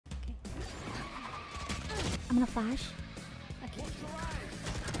I'm gonna flash. Okay.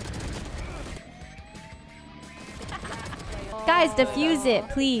 Guys, defuse it,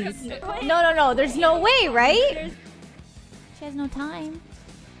 please. No. There's no way, right? She has no time.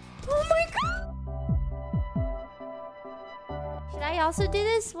 Oh my god! Should I also do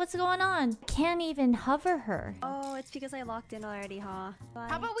this? What's going on? Can't even hover her. Oh, it's because I locked in already, huh? Bye.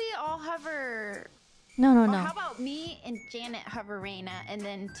 How about we all hover? No. Or how about me and Janet hover Reina, and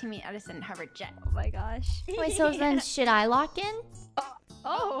then Timmy Edison hover Jet? Oh my gosh. Wait, so then should I lock in?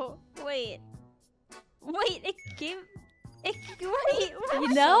 Oh, wait. Wait, it gave... Wait, You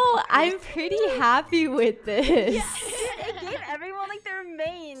know, I'm pretty happy with this. Yeah, it gave everyone like their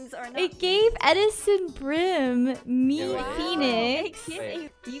mains or not. It gave Edison Brim, me Phoenix. You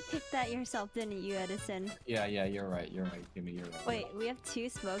picked that yourself, didn't you, Edison? Yeah, you're right, Kimi, you're right. Wait, we have 2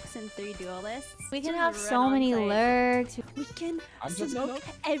 smokes and 3 duelists. We can have so many lurks. We can I'm just smoke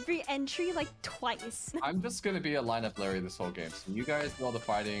every entry like twice. I'm just gonna be a lineup Larry this whole game. So you guys do all the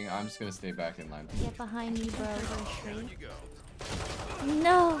fighting. I'm just gonna stay back in line. Get behind me, bro.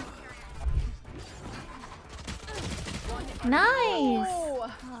 No. Nice.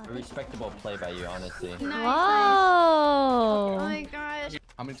 A respectable play by you, honestly. Nice. Whoa. Oh my gosh.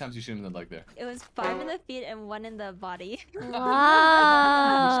 How many times you shoot him in the leg there? It was 5 in the feet and 1 in the body.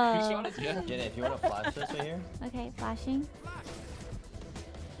 Wow. Yeah. Jenna, if you want to flash this right here. Okay, flashing.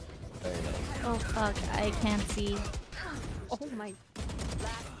 Very nice. Oh fuck, I can't see. Oh my.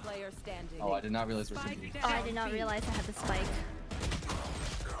 Last player standing. Oh, I did not realize we're shooting. Oh, I did not realize I had the spike.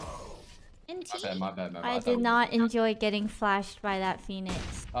 My bad. I did not enjoy getting flashed by that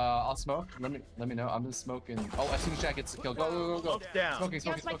Phoenix. I'll smoke. Let me know. I'm just smoking. Oh, as soon as Jack gets the kill, go. Down. Smoking.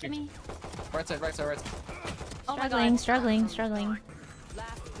 Right side. Oh my god. Struggling.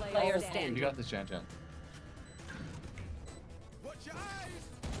 Last player standing. You got this, Jan. Watch your eyes.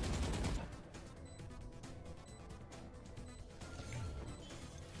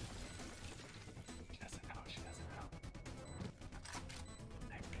 She doesn't know.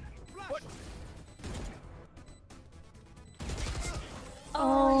 What?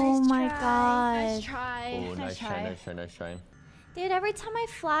 Oh my Nice god. try. Oh, nice try. Dude, every time I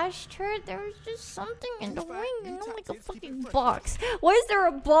flashed her, there was just something in the ring, you know, like a fucking box. Why is there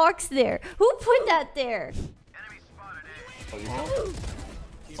a box there? Who put that there? Yeah.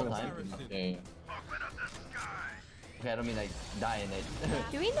 Okay, I don't mean like die in it.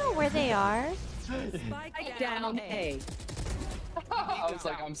 Do we know where they are? Spike down A. I was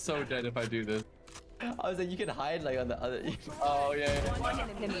like, I'm so dead if I do this. I was like, you can hide like on the other. Oh yeah. One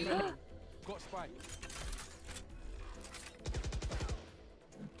enemy remaining. Got spike.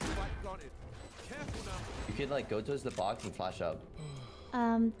 Spike planted. Careful now. You can like go towards the box and flash up.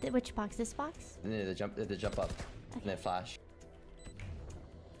 Which box? This box? And then the jump up, and then flash.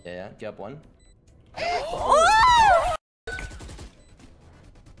 Yeah. Get up 1. Oh!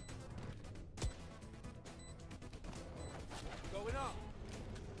 Going up.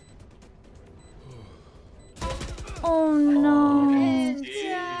 Oh no.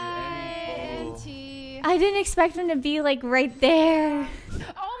 I didn't expect him to be like right there.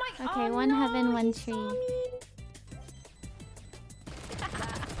 Oh my god. Okay, one heaven, one tree. Last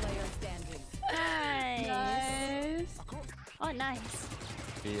player standing. Nice. Oh, nice.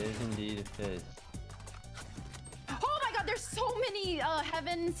 It is indeed a fit. Oh my god, there's so many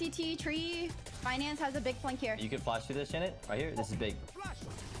heaven, CT, tree. Finance has a big flank here. You can flash through this, Janet. Right here. This is big. Last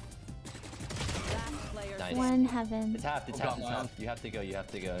player Nice. One heaven. It's half. You have to go.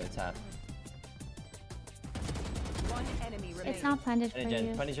 It's half. One enemy remaining. It's not planted for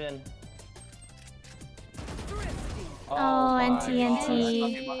you. Punish Jen. Oh, and my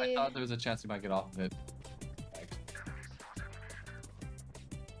TNT. God. I thought there was a chance we might get off of it.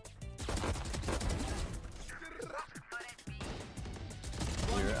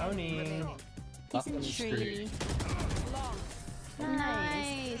 You're owning. Left on the street.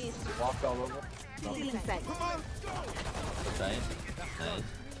 Nice. Walked all over. Ceiling set. Right? Nice.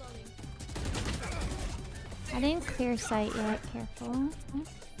 I didn't clear sight yet. Careful.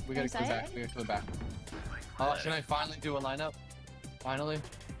 We gotta clear back. Oh, can I finally do a lineup? Finally?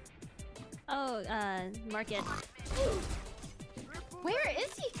 Oh, market. Where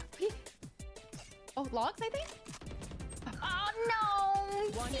is he? Oh, logs, I think? Oh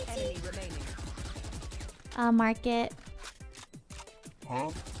no! One enemy remaining. Market.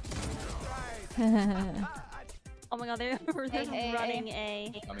 Huh? Oh my god, they're running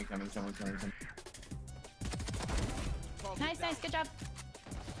A. Coming. Nice, good job.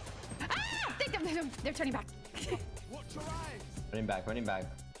 Ah! They're turning back. Watch your eyes. Running back.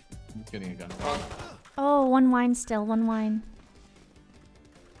 I'm just getting a gun. Oh, one wine still. One wine.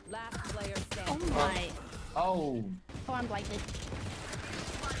 Last player Oh standing. my. Oh. Oh, I'm blinded.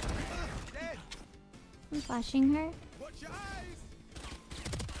 Dead. I'm flashing her. Watch your eyes.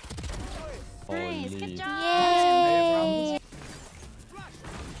 Nice, Holy. good job. Yay!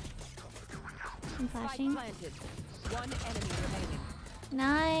 I'm Spike flashing. planted. One enemy remaining.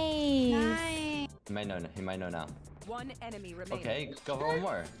 Nice. Nice. He might know now. One enemy remaining. Okay, go for one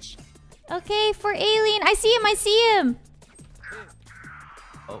more. Okay, for Alien. I see him. I see him.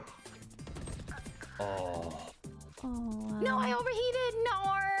 Oh. Oh. Oh, wow. No, I overheated. No.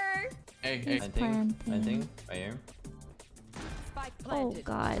 Hey, hey. He's planting. Planting. Right here. Spike Oh, planted.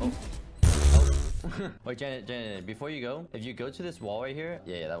 God. Wait, Janet, before you go, if you go to this wall right here,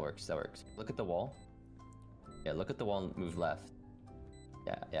 yeah, that works, Look at the wall. Yeah, look at the wall and move left.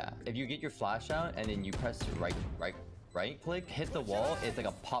 Yeah. If you get your flash out and then you press right click, hit the wall, it's like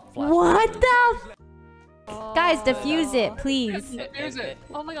a pop flash. What the f- Oh. Guys, defuse it, please. Defuse it.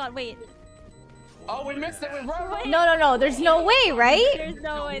 Oh my god, wait. Oh, we missed it. Run. No. There's no way, right? There's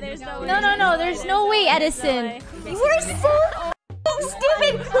no way, there's no way. No. There's no way, Edison. We're so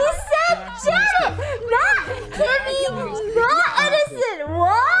stupid. Who said Janet? Not Kimi. Not Edison.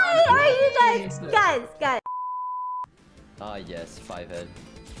 Why are you guys? Ah, yes, 5-head.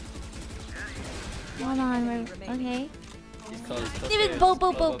 Hold on. Okay. He's close. Bo.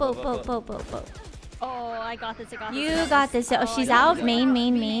 Oh, I got this, You got this. Oh, she's out.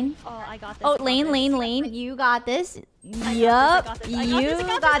 Main. Oh, I got this. Oh, I got lane. this. You got this. I Yup. got this, You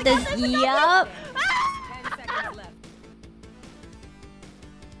got this. Yup. 10 seconds left.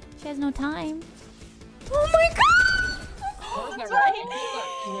 She has no time. Oh my god! Where's that right?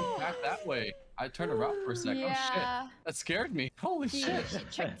 He went back that way. I turned around for a second. Yeah. Oh shit. That scared me. Holy shit. She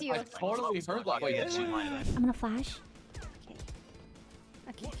tricked you. I totally heard that. Wait, did she? I'm gonna flash.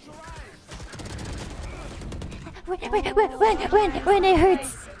 Okay. When it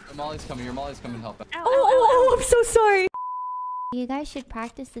hurts. Your Molly's coming. Help out. Oh, I'm so sorry. You guys should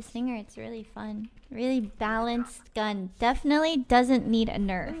practice the Stinger. It's really fun. Really balanced gun. Definitely doesn't need a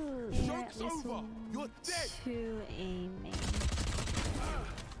nerf. Here, at least over. You're dead. to a main.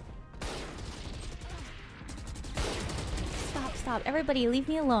 Stop. Everybody, leave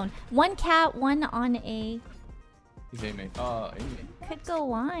me alone. One cat, one on A. He's aiming. Aiming. Could go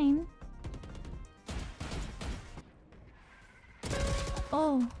wine.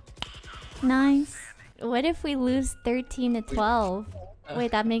 Oh, nice. What if we lose 13 to 12?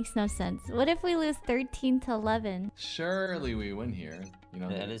 Wait, that makes no sense. What if we lose 13 to 11? Surely we win here. You know.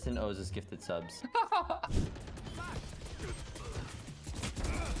 And Edison owes us gifted subs.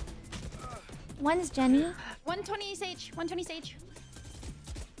 One's Jenny. 120 sage. 120 sage.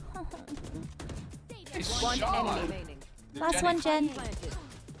 Nice One shot. enemy remaining. Last Jenny. one, Jen. Planted.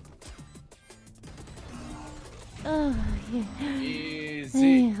 Oh, yeah.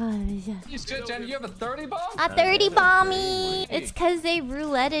 Easy. You shit, Jen. You have a 30 bomb? A 30 bomby. It's cause they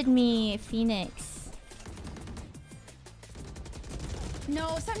rouletted me, Phoenix.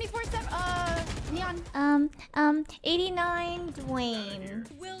 No, 74 step. Neon. 89 Dwayne.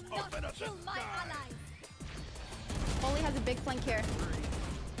 Oli has a big flank here.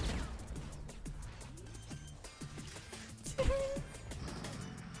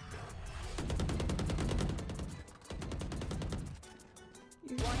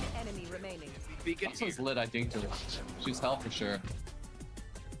 One enemy remaining. This was lit, I think, too. She's hell for sure.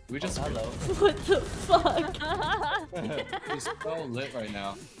 We just Hello. What the fuck? She's so lit right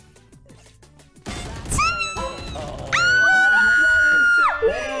now.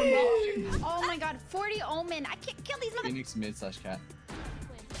 Oh my god, 40 omen. I can't kill these mother. Phoenix mid/cat.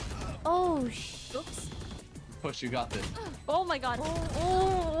 Oh, sh. Push, you got this. Oh my god.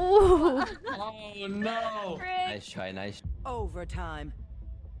 Oh. Oh no! Nice try, nice. Overtime.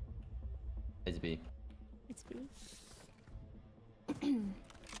 It's B. It's B.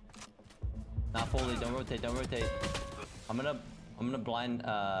 Not fully, don't rotate. I'm gonna blind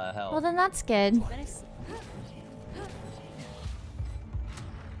hell. Well, then that's good. Nice.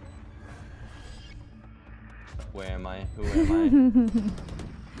 Where am I? Who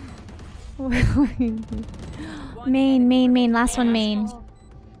am Main. Last one, main. Get on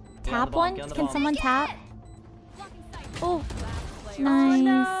Tap the ball, one? get on the Can ball. someone tap? Oh, nice.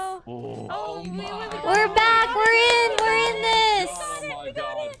 No. Oh my! We're back. We're in this. Oh my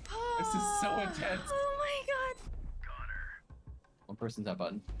god! This is so intense. Oh my god. One person's that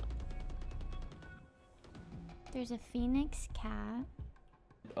button. There's a Phoenix cat.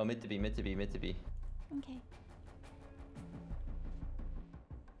 Oh, mid to B. Okay.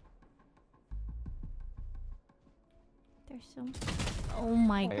 There's so. Oh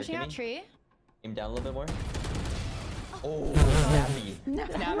my Right god. here, Pushing out Kimi. tree. Aim down a little bit more. Oh, snappy.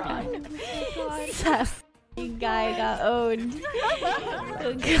 Snappy. Seth. You guy got owned.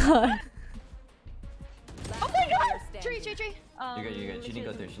 Oh god. Oh my god! Tree. You're good, you're good. She didn't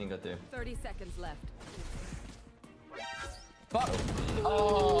go through, she didn't go through. 30 seconds left. Fuck.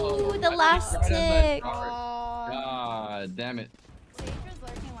 Ooh, the last tick. God damn it. Sage was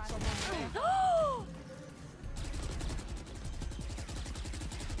lurking last time.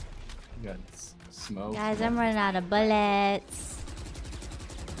 You got smoke. Guys, I'm running out of bullets.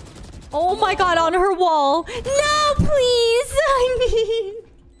 Oh my god, on her wall. No, please. I need.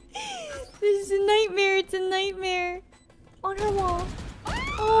 This is a nightmare. It's a nightmare. On her wall.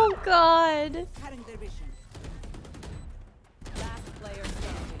 Oh god. Cutting their vision. Last player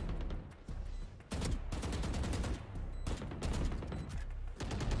standing.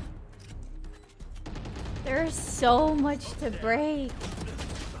 There's so much to break.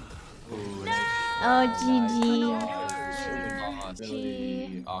 Ooh, Oh, GG.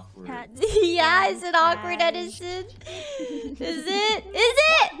 really awkward. Yeah, is it awkward, Edison? Is it? Is it? Is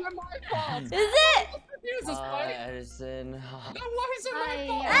it? Edison. Why is it my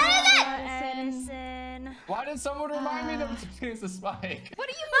fault? Edison. Why did someone remind me that it's a spike? What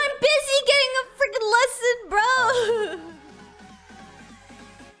do you I'm busy